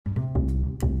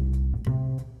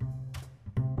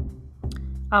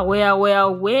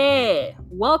Away.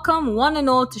 Welcome one and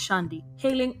all to Shandi,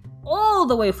 hailing all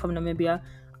the way from Namibia.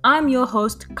 I'm your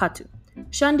host, Katu.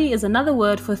 Shandi is another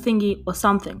word for thingy or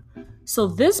something. So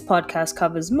this podcast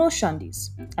covers most Shandis,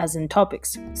 as in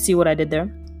topics. See what I did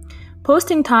there?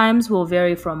 Posting times will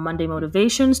vary from Monday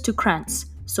motivations to krants.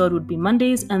 So it would be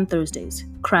Mondays and Thursdays.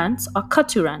 Krants are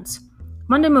Katu rants.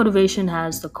 Monday motivation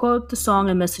has the quote, the song,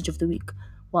 and message of the week,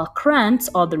 while krants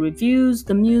are the reviews,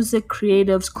 the music,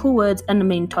 creatives, cool words, and the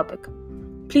main topic.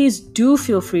 Please do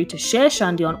feel free to share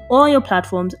Shandi on all your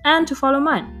platforms and to follow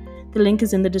mine. The link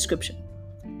is in the description.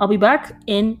 I'll be back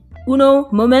in uno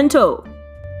momento.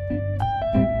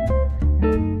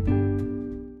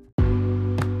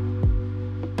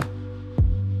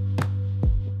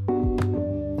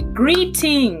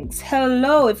 Greetings!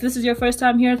 Hello! If this is your first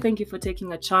time here, thank you for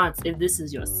taking a chance. If this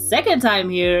is your second time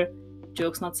here,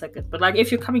 joke's not second, but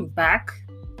if you're coming back,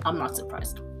 I'm not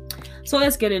surprised. So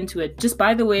let's get into it. Just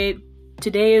by the way,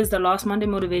 today is the last Monday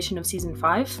motivation of season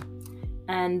 5,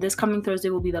 and this coming Thursday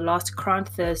will be the last Krant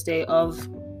Thursday of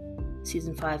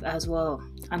season 5 as well.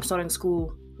 I'm starting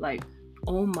school I'm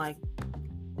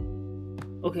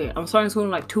starting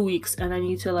school in 2 weeks, and I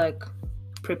need to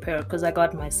prepare because I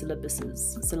got my syllabi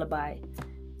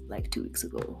 2 weeks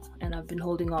ago, and I've been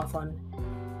holding off on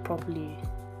properly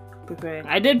preparing.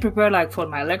 I did prepare for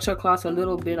my lecture class a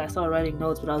little bit. I started writing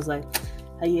notes, but I was like,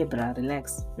 hey, brah,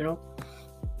 relax,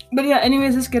 But yeah,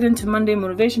 anyways, let's get into Monday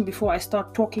motivation before I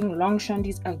start talking long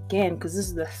shandies again, because this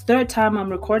is the third time I'm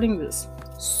recording this.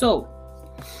 So,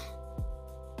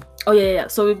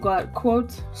 so we've got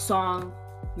quote, song,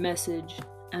 message,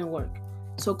 and work.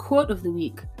 So quote of the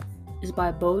week is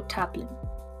by Bo Taplin.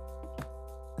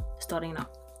 Starting now.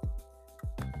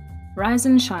 Rise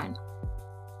and shine.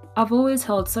 I've always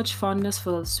held such fondness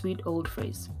for the sweet old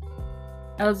phrase.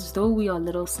 As though we are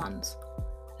little sons.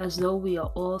 As though we are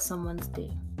all someone's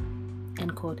day.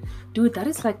 End quote. Dude, that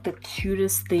is the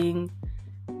cutest thing.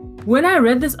 When I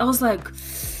read this, I was like,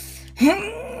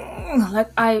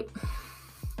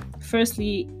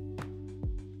 firstly,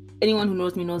 anyone who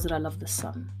knows me knows that I love the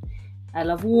sun. I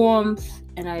love warmth,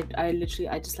 and I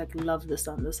just love the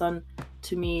sun. The sun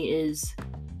to me is,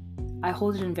 I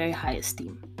hold it in very high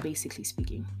esteem, basically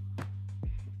speaking.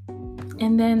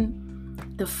 And then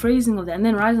the phrasing of that, and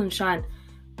then rise and shine.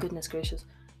 Goodness gracious.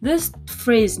 This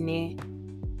phrase,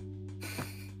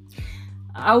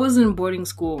 I was in boarding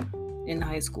school in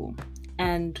high school,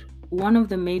 and one of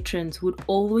the matrons would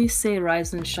always say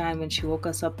rise and shine when she woke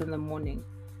us up in the morning. She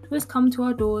would always come to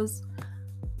our doors,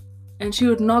 and she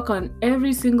would knock on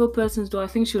every single person's door. I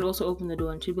think she would also open the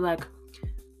door, and she'd be like,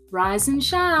 rise and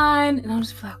shine. And I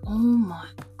was just like, oh my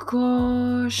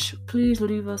gosh, please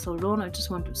leave us alone. I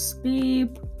just want to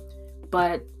sleep.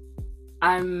 But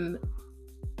I'm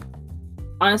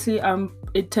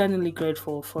eternally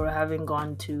grateful for having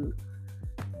gone to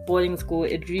boarding school.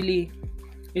 It really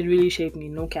shaped me,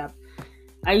 no cap.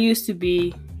 I used to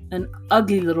be an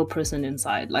ugly little person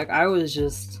inside. I was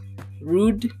just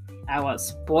rude. I was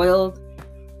spoiled.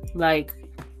 I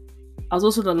was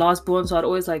also the last born, so I'd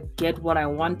always get what I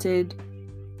wanted.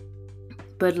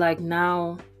 But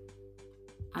now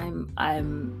I'm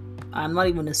not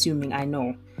even assuming. I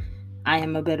know I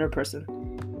am a better person.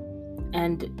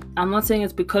 And I'm not saying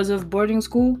it's because of boarding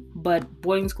school, but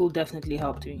boarding school definitely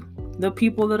helped me. The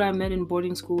people that I met in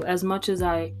boarding school, as much as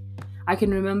I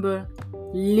can remember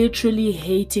literally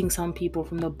hating some people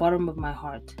from the bottom of my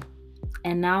heart.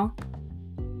 And now,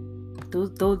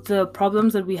 the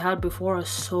problems that we had before are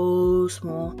so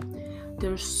small.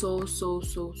 They're so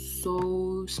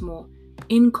small.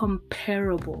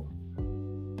 Incomparable.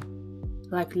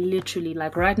 Literally.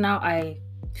 Right now, I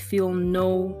feel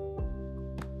no...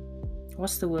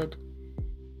 What's the word?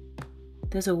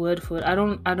 There's a word for it. I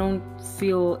don't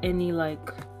feel any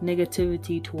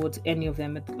negativity towards any of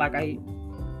them.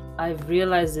 I've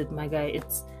realized it, my guy.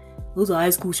 Those are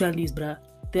high school shandies, bruh.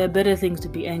 There are better things to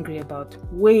be angry about.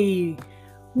 Way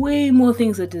more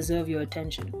things that deserve your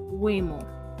attention. Way more.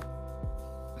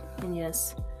 And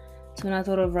yes, so when I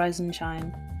thought of rise and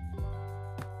shine,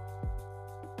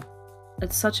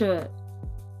 it's such a...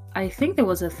 I think there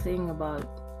was a thing about...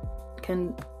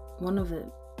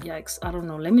 Yikes, I don't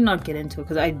know. Let me not get into it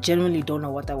because I genuinely don't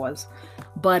know what that was.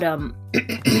 But,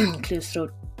 clear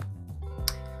throat.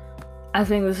 I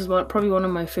think this is probably one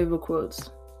of my favorite quotes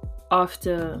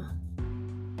after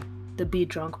the Be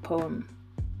Drunk poem.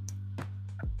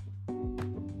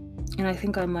 And I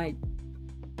think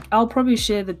I'll probably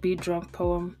share the Be Drunk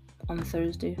poem on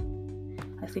Thursday.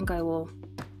 I think I will,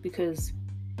 because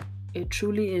it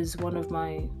truly is one of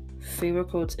my favorite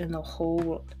quotes in the whole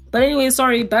world. But anyway,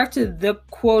 sorry, back to the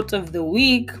quote of the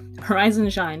week, rise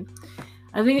and shine.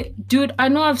 I think, dude, I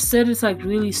know I've said it's like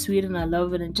really sweet and I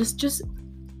love it, and just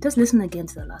listen again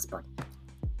to the last part.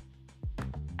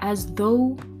 As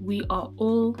though we are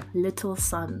all little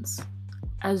sons,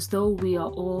 as though we are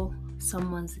all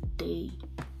someone's day.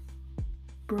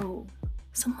 Bro,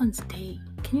 someone's day.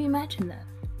 Can you imagine that?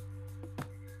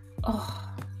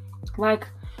 Oh, like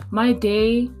my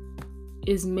day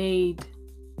is made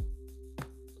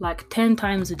like 10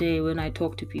 times a day when I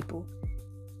talk to people,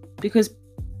 because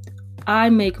I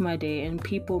make my day and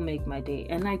people make my day,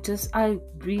 and I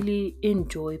really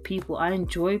enjoy people. I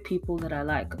enjoy people that I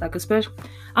like especially,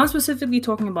 I'm specifically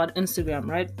talking about Instagram,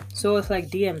 right? So it's like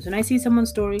DMs. When I see someone's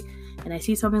story and I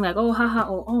see something like, oh haha,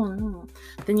 oh no,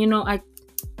 then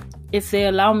if they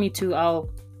allow me to, I'll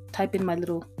type in my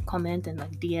little comment and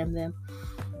like DM them,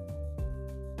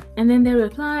 and then they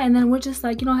reply, and then we're just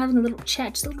like, having a little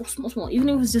chat, just a little small, even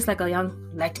if it's just like a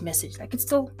young light message, like it's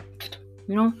still,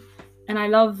 and I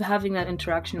love having that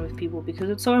interaction with people, because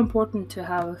it's so important to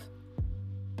have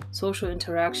social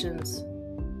interactions,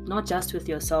 not just with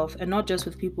yourself and not just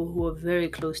with people who are very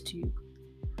close to you.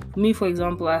 For me, for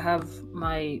example, I have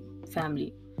my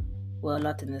family. Well, a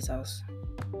lot in this house.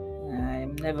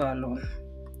 I'm never alone,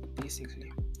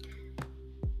 basically.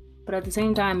 But at the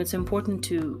same time, it's important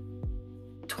to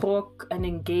talk and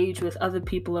engage with other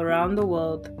people around the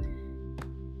world,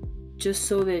 just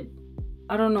so that,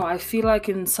 I don't know, I feel like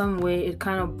in some way it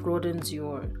kind of broadens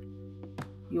your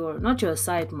not your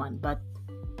side, man, but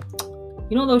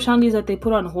those shandies that they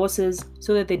put on horses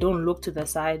so that they don't look to the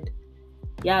side.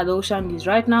 Yeah, those shandies.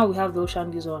 Right now we have those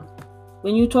shandies on.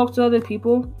 When you talk to other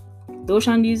people, those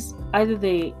shandies, either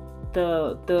the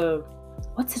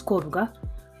what's it called, Buga?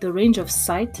 The range of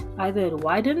sight, either it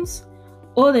widens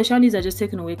or the shandies are just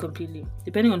taken away completely,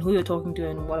 depending on who you're talking to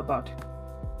and what about.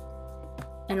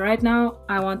 And right now,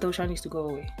 I want those shandies to go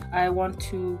away. I want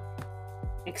to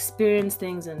experience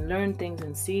things and learn things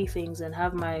and see things and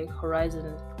have my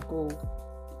horizon go.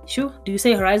 Sure, do you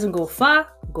say horizon go far,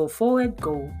 go forward,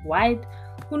 go wide?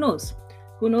 Who knows?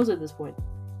 Who knows at this point?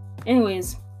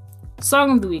 Anyways,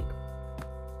 song of the week.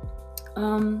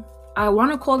 I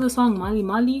want to call the song Mali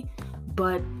Mali,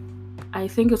 but I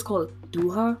think it's called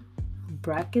Duha,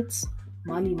 brackets,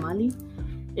 Mali Mali.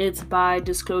 It's by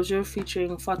Disclosure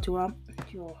featuring Fatuma.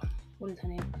 What is her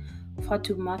name?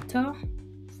 Fatoumata.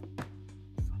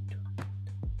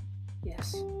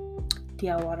 Yes,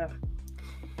 Diawara.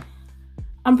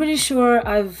 I'm pretty sure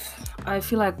I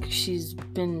feel like she's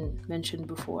been mentioned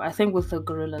before. I think with the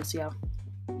Gorillas, yeah.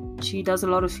 She does a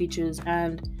lot of features,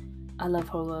 and I love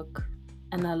her work,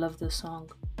 and I love this song.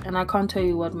 And I can't tell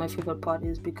you what my favorite part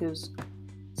is, because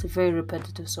it's a very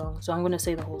repetitive song. So I'm gonna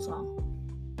say the whole song.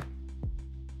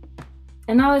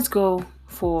 And now let's go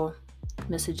for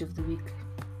message of the week.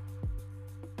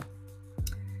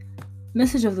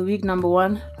 Message of the week number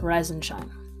 1: rise and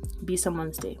shine. Be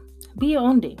someone's day. Be your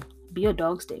own day. Be your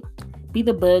dog's day. Be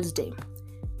the bird's day.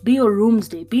 Be your room's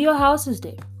day. Be your house's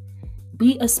day.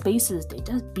 Be a space's day.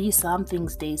 Just be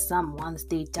something's day, someone's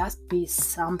day. Just be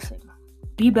something.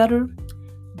 Be better.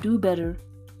 Do better.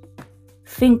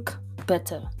 Think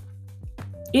better.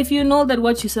 If you know that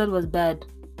what you said was bad,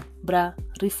 bruh,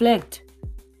 reflect.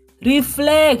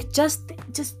 Reflect. Just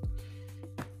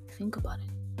think about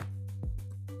it.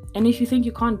 And if you think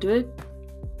you can't do it,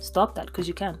 stop that, because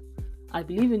you can. I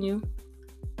believe in you.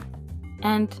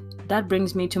 And that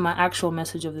brings me to my actual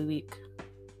message of the week.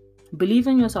 Believe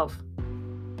in yourself.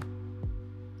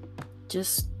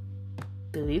 Just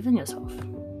believe in yourself.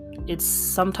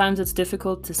 Sometimes it's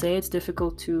difficult to say,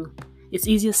 it's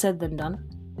easier said than done,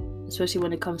 especially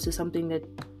when it comes to something that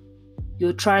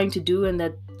you're trying to do, and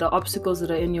that the obstacles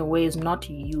that are in your way is not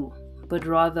you, but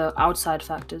rather outside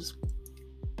factors.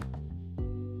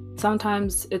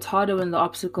 Sometimes it's harder when the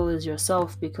obstacle is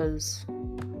yourself, because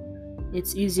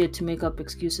it's easier to make up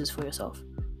excuses for yourself.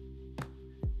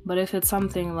 But if it's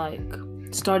something like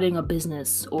starting a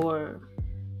business, or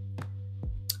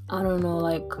I don't know,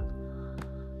 like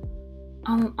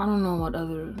I don't know what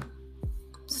other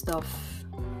stuff,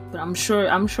 but I'm sure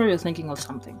you're thinking of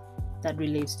something that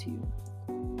relates to you.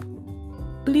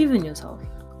 Believe in yourself.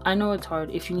 I know it's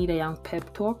hard. If you need a young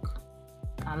pep talk,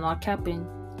 I'm not capping.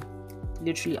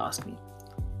 Literally ask me.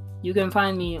 You can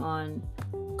find me on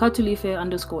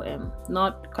Katulife_M,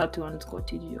 not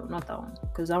Katu_TGO, not that one,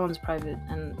 because that one's private,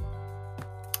 and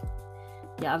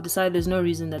yeah, I've decided there's no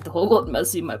reason that the whole world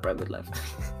must see my private life.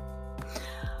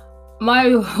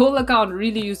 My whole account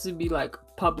really used to be like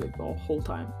public the whole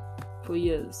time for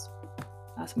years.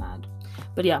 That's mad.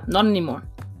 But yeah, not anymore.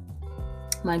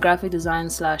 My graphic design /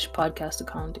 podcast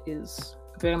account is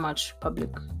very much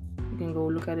public. You can go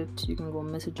look at it. You can go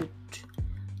message it.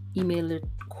 email it,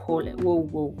 call it.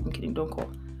 Whoa, I'm kidding, don't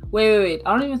call. Wait.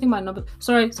 I don't even think my number.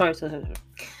 Sorry.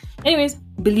 Anyways,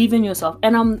 believe in yourself.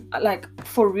 And I'm like,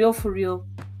 for real,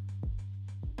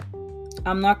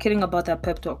 I'm not kidding about that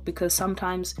pep talk, because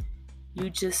sometimes you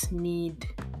just need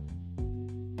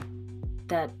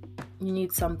that. You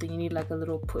need something. You need like a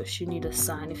little push. You need a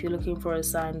sign. If you're looking for a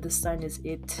sign, this sign is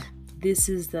it. This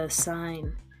is the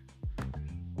sign.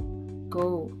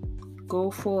 Go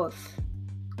forth.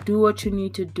 Do what you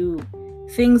need to do.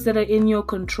 Things that are in your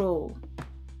control.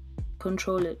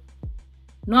 Control it.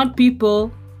 Not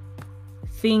people.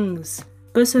 Things.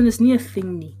 Person is near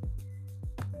thingy.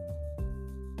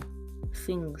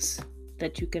 Things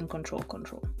that you can control.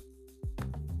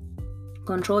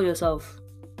 Control yourself.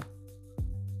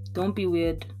 Don't be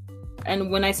weird.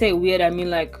 And when I say weird, I mean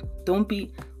like don't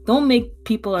make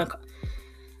people like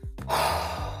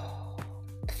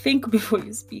think before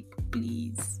you speak,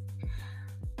 please.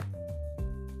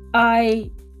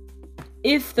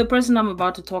 If the person I'm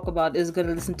about to talk about is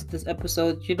gonna listen to this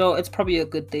episode, it's probably a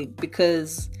good thing,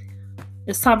 because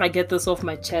it's time I get this off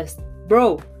my chest.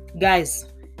 Bro, guys,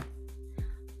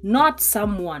 not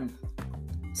someone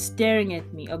staring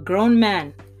at me, a grown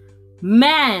man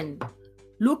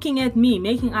looking at me,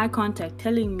 making eye contact,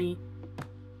 telling me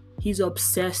he's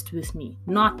obsessed with me.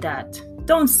 Not that.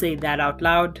 Don't say that out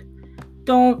loud.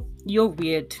 Don't. You're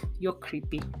weird. You're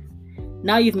creepy.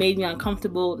 Now you've made me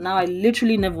uncomfortable. Now I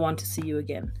literally never want to see you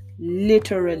again.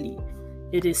 Literally.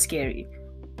 It is scary.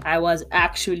 I was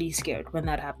actually scared when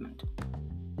that happened.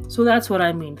 So that's what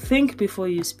I mean. Think before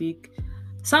you speak.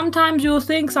 Sometimes you'll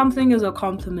think something is a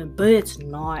compliment, but it's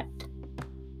not.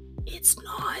 It's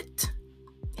not.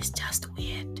 It's just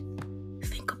weird.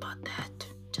 Think about that.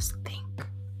 Just think.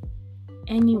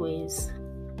 Anyways,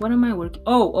 what am I working?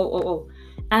 Oh.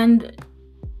 And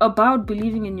about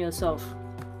believing in yourself.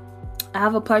 I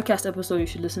have a podcast episode you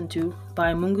should listen to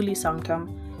by Munguli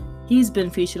Sangtam. He's been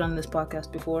featured on this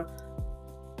podcast before.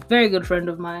 Very good friend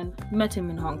of mine. Met him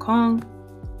in Hong Kong.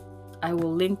 I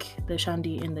will link the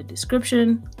Shandi in the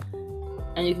description,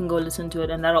 and you can go listen to it,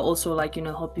 and that'll also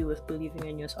help you with believing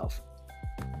in yourself.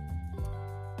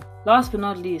 Last but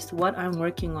not least, what I'm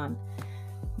working on.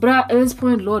 But at this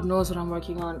point, Lord knows what I'm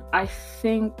working on. I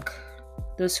think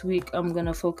this week I'm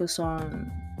gonna focus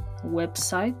on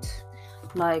website.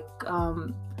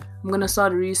 I'm gonna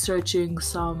start researching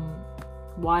some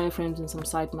wireframes and some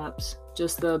sitemaps,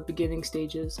 just the beginning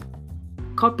stages.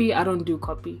 Copy, I don't do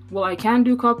copy. Well, I can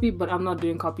do copy, but I'm not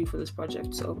doing copy for this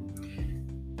project. So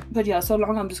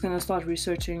long I'm just gonna start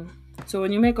researching. So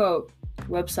when you make a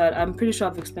website, I'm pretty sure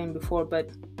I've explained before, but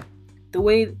the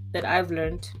way that I've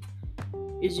learned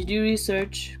is you do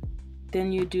research,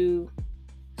 then you do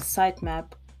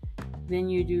sitemap, then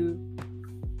you do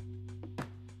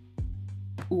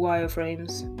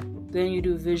wireframes, then you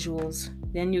do visuals,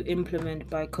 then you implement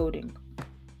by coding.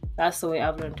 That's the way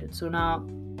I've learned it. So now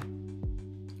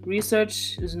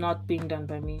research is not being done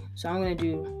by me. So I'm going to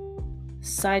do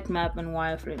sitemap and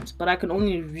wireframes. But I can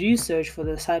only research for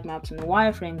the sitemaps and the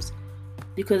wireframes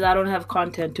because I don't have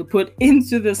content to put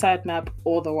into the sitemap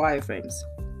or the wireframes.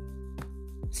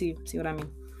 See what I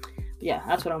mean? But yeah,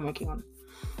 that's what I'm working on.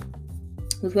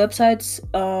 With websites,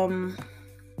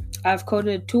 I've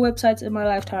coded 2 websites in my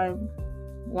lifetime,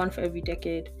 one for every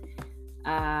decade.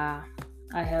 I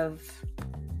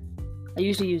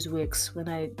usually use Wix when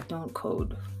I don't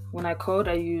code. When I code,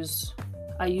 I used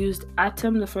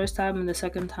Atom the first time, and the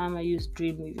second time I used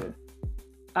Dreamweaver.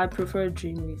 I prefer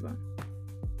Dreamweaver.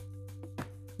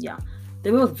 Yeah,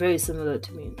 they're both very similar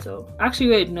to me. So actually,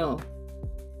 wait, no,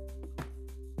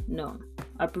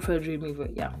 I prefer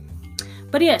Dreamweaver. Yeah,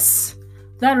 but yes,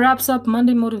 that wraps up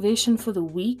Monday Motivation for the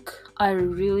week. I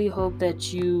really hope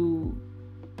that you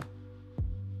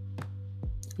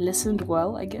listened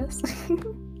well, I guess.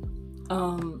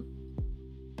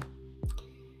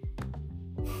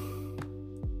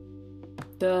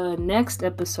 The next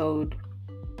episode,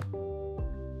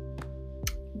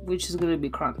 which is going to be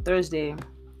Crunk Thursday,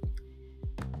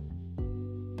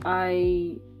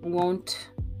 I won't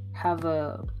have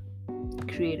a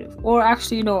creative. Or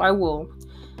actually, no, I will.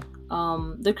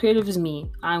 The creative is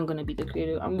me. I'm going to be the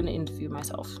creative. I'm going to interview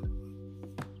myself.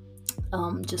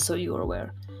 Just so you are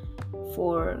aware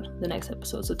for the next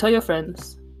episode. So tell your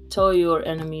friends, tell your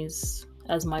enemies,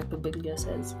 as Mike Birbiglia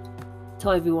says.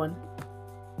 Tell everyone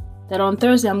that on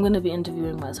Thursday I'm going to be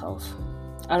interviewing myself.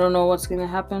 I don't know what's going to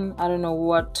happen. I don't know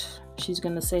what she's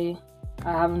going to say.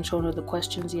 I haven't shown her the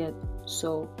questions yet.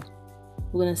 So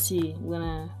we're going to see.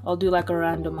 I'll do like a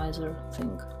randomizer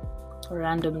thing. A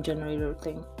random generator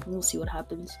thing. We'll see what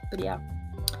happens. But yeah.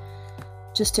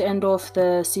 Just to end off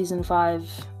the season 5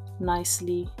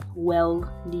 nicely,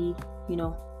 wellly,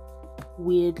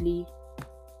 weirdly,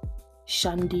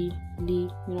 shandy-ly, you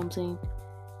know what I'm saying?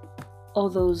 All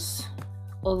those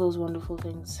wonderful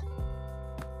things.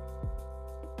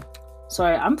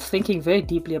 Sorry, I'm thinking very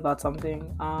deeply about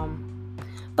something.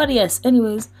 But yes,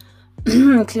 anyways,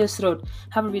 clear throat.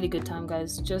 Have a really good time,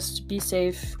 guys. Just be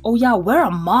safe. Oh yeah, wear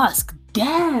a mask.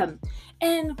 Damn.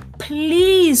 And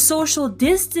please social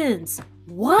distance.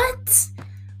 What?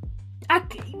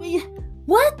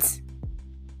 What?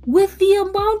 With the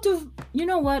amount of, you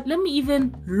know what? Let me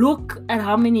even look at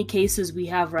how many cases we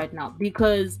have right now,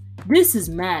 because this is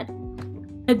mad.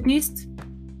 At least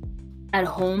at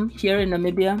home here in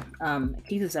Namibia,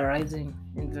 cases are rising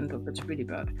in Windhoek. It's really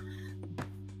bad.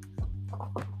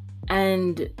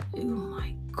 And oh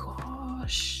my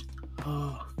gosh,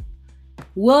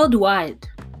 worldwide.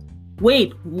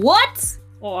 Wait, what?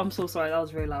 Oh, I'm so sorry. That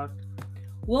was very loud.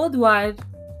 Worldwide,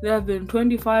 there have been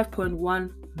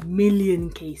 25.1 million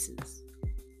cases.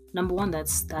 Number one,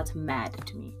 that's mad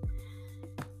to me.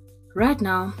 Right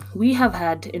now, we have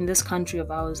had in this country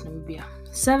of ours, Namibia,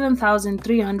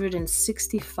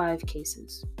 7,365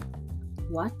 cases.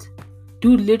 What?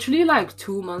 Dude, literally like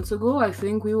 2 months ago, I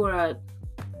think we were at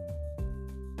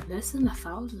less than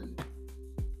 1,000.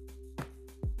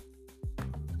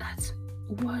 That's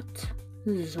what?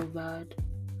 This is so bad.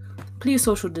 Please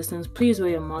social distance. Please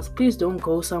wear your mask. Please don't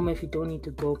go somewhere if you don't need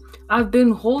to go. I've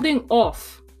been holding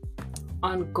off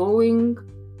on going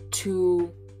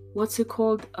to, what's it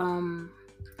called?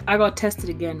 I got tested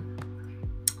again.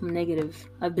 I'm negative.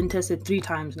 I've been tested 3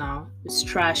 times now. It's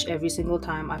trash every single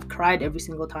time. I've cried every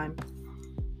single time.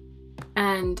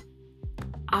 And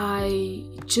I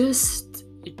just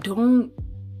don't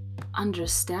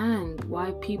understand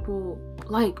why people,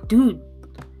 like, dude,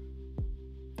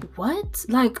 what?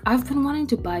 Like, I've been wanting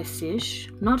to buy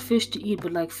fish. Not fish to eat,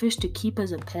 but like fish to keep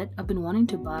as a pet. I've been wanting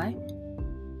to buy.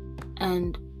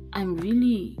 And I'm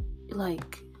really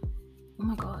like, oh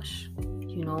my gosh,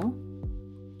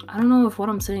 I don't know if what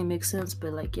I'm saying makes sense,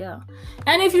 but like, yeah.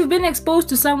 And if you've been exposed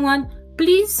to someone,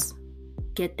 please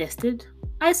get tested.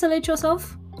 Isolate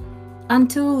yourself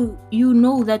until you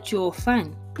know that you're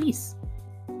fine, please.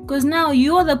 Because now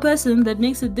you're the person that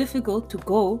makes it difficult to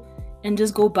go and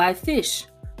just go buy fish.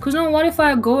 Because now what if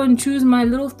I go and choose my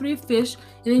little 3 fish,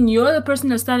 and then you're the person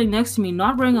that's standing next to me,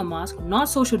 not wearing a mask, not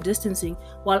social distancing,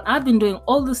 while I've been doing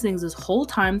all these things this whole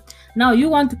time. Now you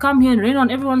want to come here and rain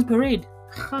on everyone's parade.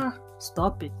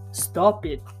 Stop it. Stop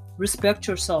it. Respect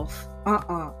yourself.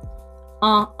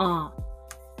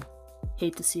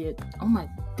 Hate to see it. Oh my,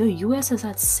 the US has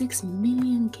had 6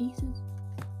 million cases.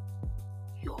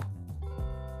 Yo.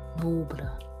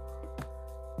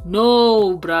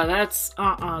 No, bruh. That's,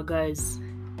 guys.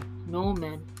 No,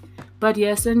 man. But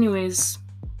yes, anyways,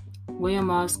 wear your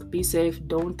mask, be safe,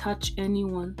 don't touch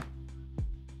anyone.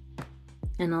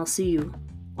 And I'll see you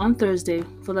on Thursday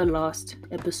for the last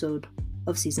episode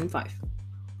of season 5.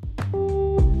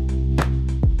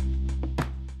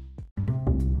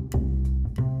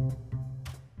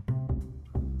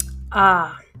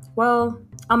 Well,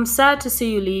 I'm sad to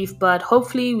see you leave, but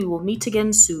hopefully we will meet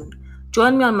again soon.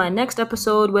 Join me on my next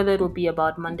episode, whether it will be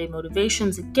about Monday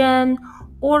motivations again,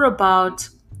 or about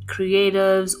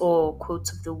creatives or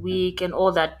quotes of the week and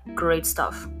all that great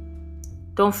stuff.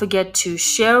 Don't forget to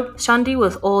share Shandi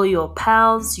with all your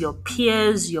pals, your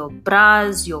peers, your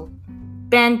bras, your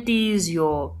panties,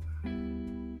 your,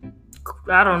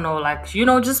 I don't know, like,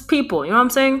 just people, you know what I'm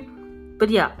saying?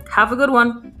 But yeah, have a good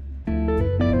one.